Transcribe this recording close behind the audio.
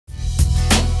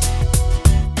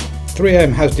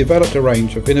3M has developed a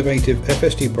range of innovative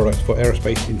FST products for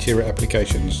aerospace interior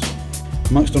applications.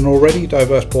 Amongst an already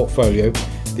diverse portfolio,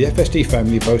 the FST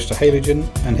family boasts a halogen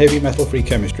and heavy metal-free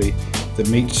chemistry that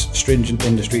meets stringent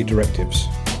industry directives.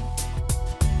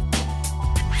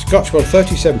 Scotch-Weld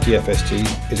AF3070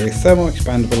 FST is a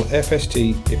thermo-expandable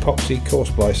FST epoxy core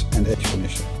splice and edge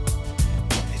finisher.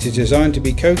 It is designed to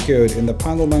be co-cured in the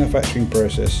panel manufacturing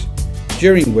process,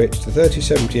 during which the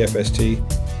AF3070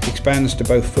 FST expands to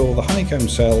both fill the honeycomb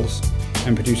cells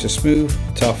and produce a smooth,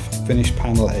 tough finished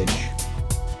panel edge.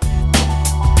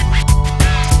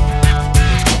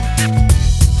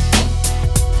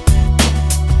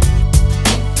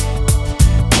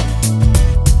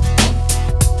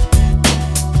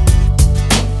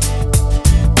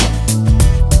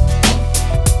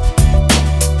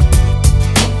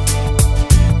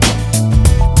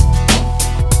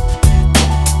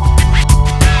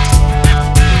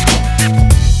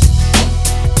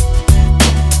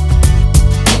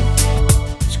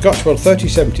 Scotch-Weld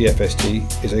AF3070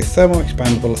 FST is a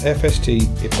thermo-expandable FST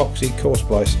epoxy core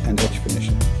splice and edge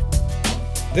finisher.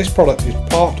 This product is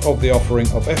part of the offering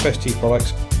of FST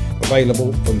products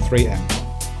available from 3M.